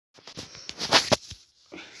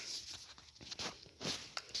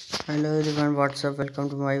Hello everyone, what's up? Welcome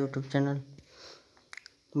to my YouTube channel.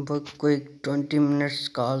 Book quick 20 minutes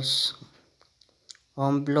calls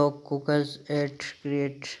on blog Google's ad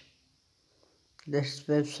create this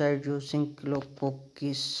website using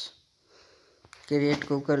cookies. Create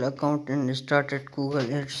Google account and start at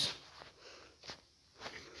Google Ads.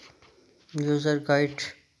 User guide: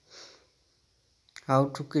 how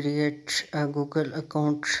to create a Google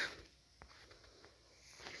account.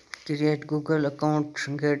 Create Google account.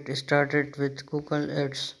 Get started with Google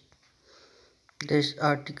Ads. This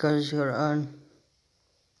articles you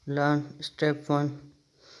learn. Step 1.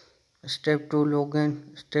 Step 2.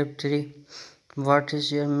 Login. Step 3. What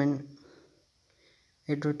is your main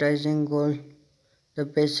advertising goal? The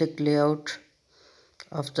basic layout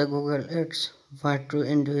of the Google Ads. What do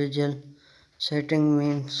individual setting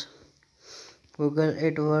means? Google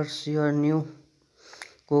AdWords. Your new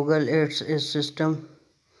Google Ads is system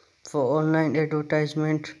for online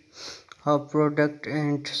advertisement of product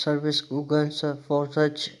and service. Google for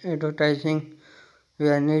such advertising you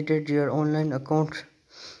are needed your online account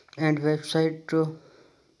and website to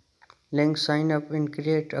link. Sign up and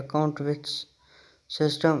create account with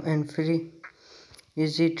system and free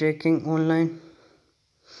easy tracking online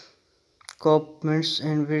comments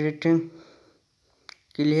and written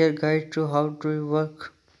clear guide to how to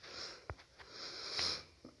work.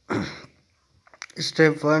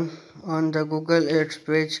 Step 1. On the Google Ads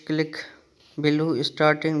page, click below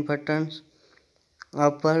starting buttons.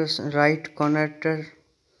 Upper right corner,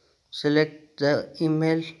 select the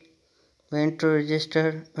email when to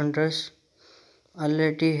register address.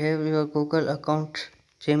 Already have your Google account,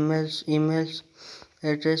 Gmail's emails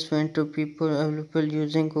address when to people available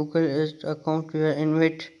using Google Ads account. You are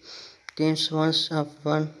invite teams once of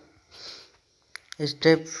one.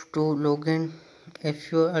 Step 2. Login.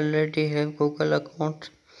 If you already have Google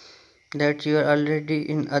account that you are already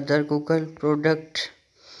in other Google product,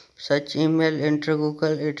 such email, enter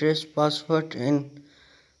Google address, password and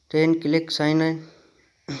then click sign in.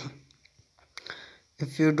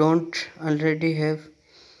 If you don't already have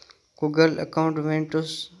Google account, when to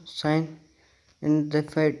sign in the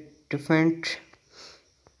different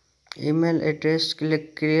email address,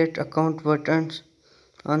 click create account buttons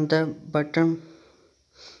on the bottom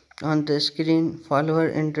on the screen. Follower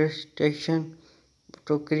instruction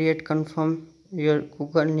to create confirm your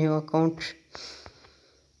Google new account.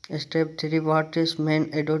 Step 3. What is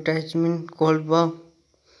main advertisement goal?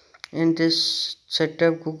 In this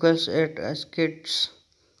setup, Google's Ads gets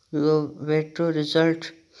you way to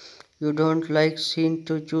result you don't like seen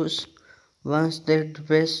to choose ones that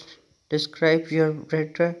best describe your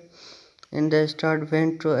better in the start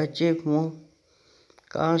when to achieve more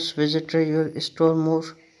cars visitor your store, more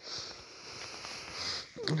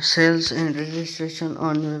sales and registration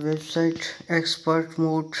on your website. Expert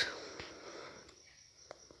mode.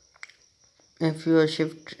 If you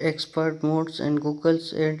shift expert modes and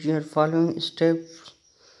Google's Ads your following steps.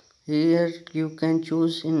 Here you can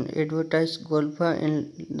choose in advertise Golba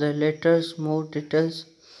in the letters more details.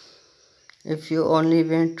 If you only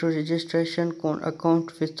went to registration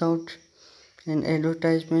account without an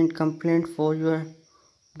advertisement complaint for your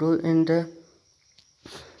do in the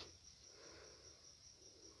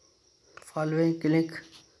following, click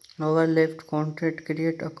lower left content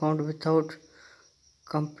create account without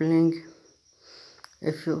complaining.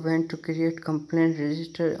 If you want to create complaint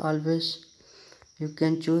register always, you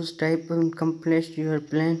can choose type of complaint you are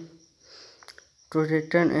plan to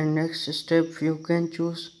return, and next step you can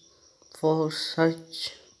choose for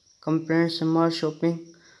such complaint small shopping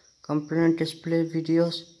complaint display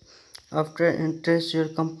videos. After enter your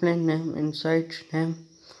complaint name inside name,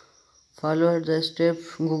 follow the step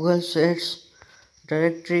Google Ads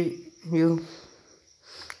directory you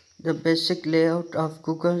the basic layout of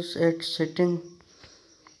Google Ads setting.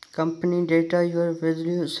 Company data your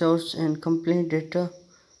value source and company data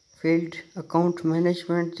field. Account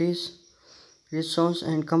management these resource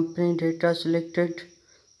and company data selected.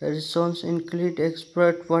 The resource include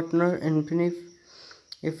expert partner and benefit.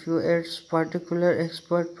 If you add particular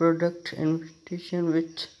expert product invitation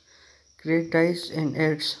with credits and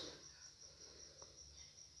ads.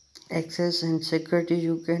 Access and security,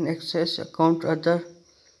 you can access account other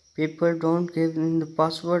people don't give in the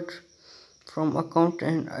password from account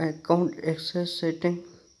and account access setting.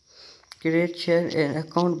 Create share and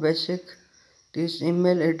account basic. This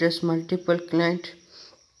email address multiple client.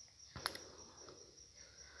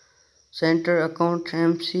 Center account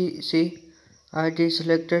MCC ID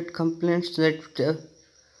selected complaints that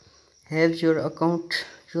have your account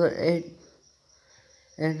your aid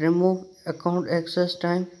and remove account access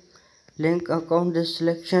time. Link account. This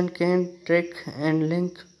selection can track and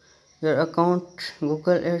link your account,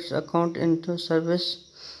 Google Ads account into service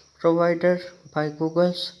provider by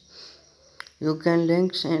Google's. You can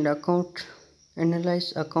links and account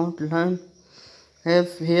analyze account learn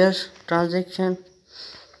have here transaction.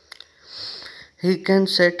 He can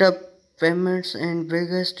set up payments and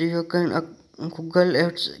biggest you can Google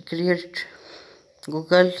Ads create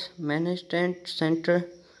Google Management Center,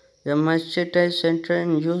 the merchandise center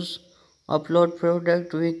and use upload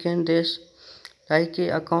product weekend this like a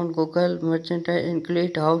account Google merchandise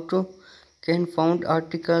include how to can found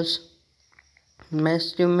articles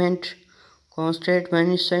management constant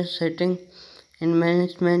management setting in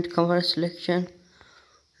management cover selection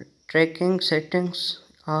tracking settings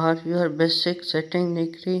are your basic setting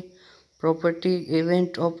degree property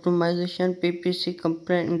event optimization PPC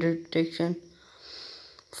complaint detection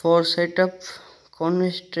for setup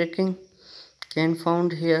convenience tracking can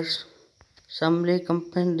found here summary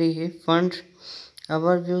company fund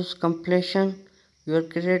overviews completion your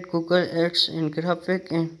create Google Ads in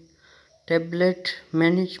graphic and tablet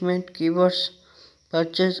management keywords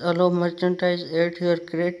purchase allow merchandise add your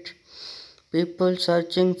create people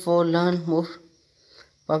searching for learn more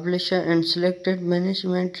publisher and selected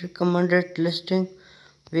management recommended listing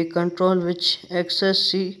we control which access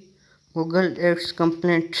see Google Ads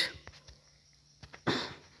complaint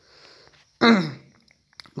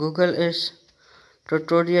Google Ads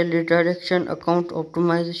tutorial redirection account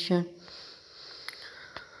optimization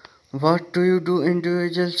what do you do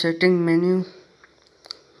individual setting menu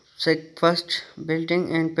first building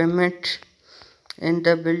and payment in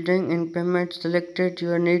the building and payment selected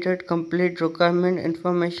your needed complete requirement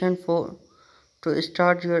information for to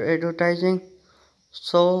start your advertising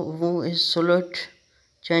so who is select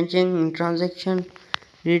changing in transaction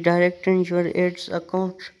redirecting your ads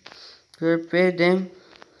account to pay them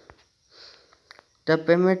the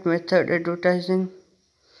payment method advertising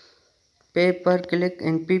pay per click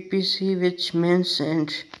and PPC which means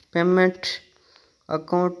and payment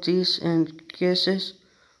account these and cases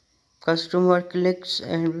customer clicks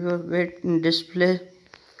and your wait in display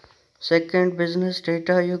second business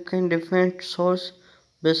data you can define source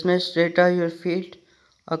business data your field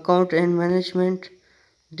account and management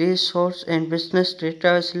these source and business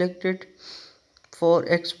data are selected for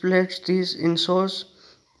exploits these in source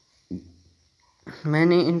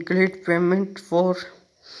many include payment for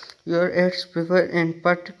your ads prefer and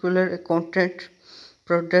particular content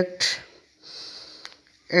product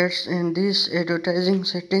ads in this advertising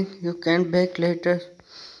setting you can back later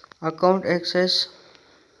account access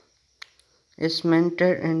is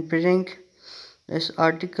maintained and bring this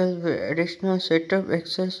article with additional setup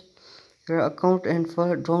access your account and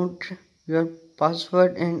for don't your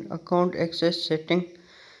password and account access setting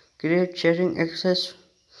create sharing access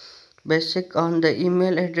basic on the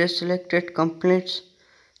email address selected complaints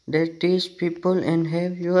that these people and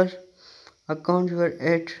have your account your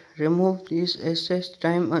ad remove these access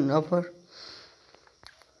time and hour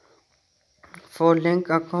for link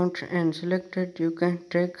account and selected you can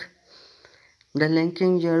track the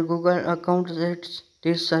linking your Google account that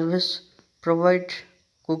this service provide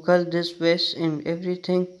Google this ways in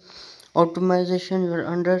everything optimization your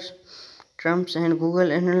under terms and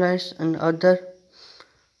Google analyze and other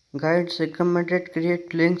guides recommended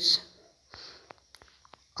create links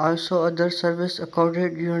also other service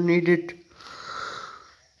accorded you needed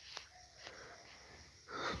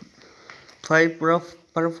 5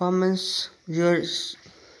 performance your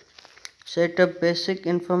set up basic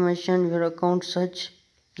information your account search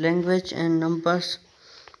language and numbers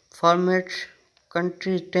format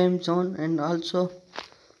country time zone and also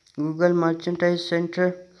Google Merchandise Center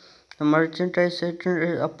the Merchandise Center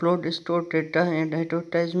is upload store data and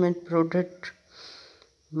advertisement product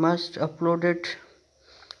must upload it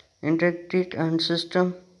integrated and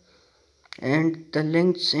system and the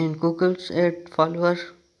links in Google's ad follower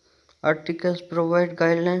articles provide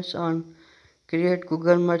guidelines on create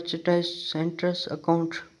Google Merchandise Center's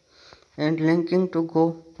account and linking to go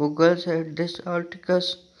Google's at this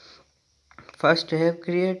articles first have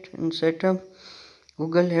create and set up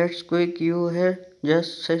Google Ads quick you here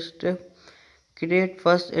just step create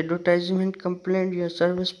first advertisement complaint your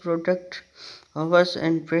service product hours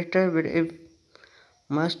and better with if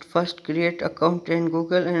must first create account in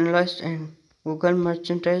Google Analyst and Google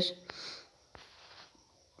Merchandise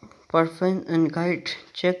Perform and guide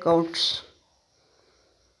checkouts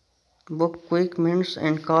book quick minutes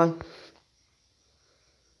and call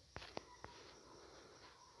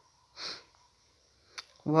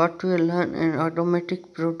what to learn and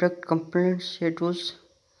automatic product complaint schedules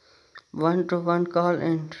one-to-one call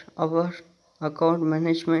and our account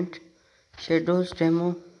management schedules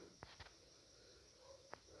demo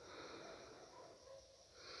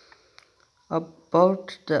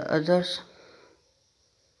About the others,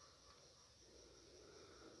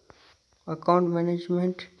 account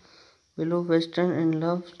management below Western and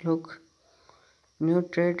Love look new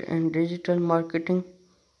trade and digital marketing.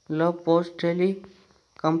 Love post daily.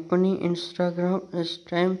 Company Instagram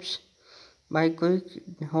stamps by quick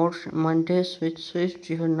hot Mondays with Swift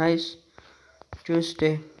your nice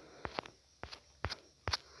Tuesday.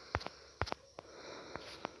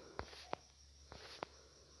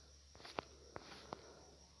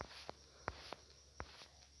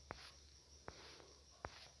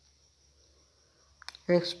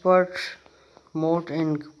 Expert mode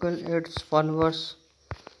and Google Ads followers.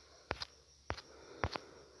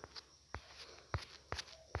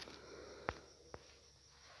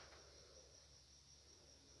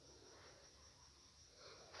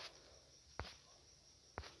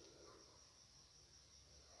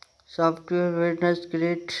 Software awareness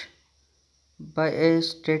created by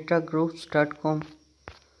asdatagroups.com.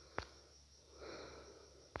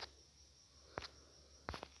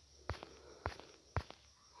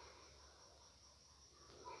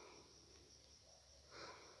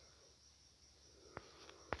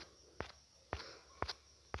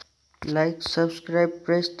 Like, subscribe,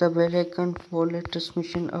 press the bell icon for latest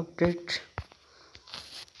mission update.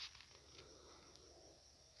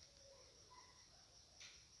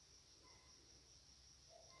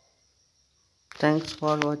 Thanks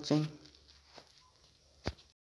for watching.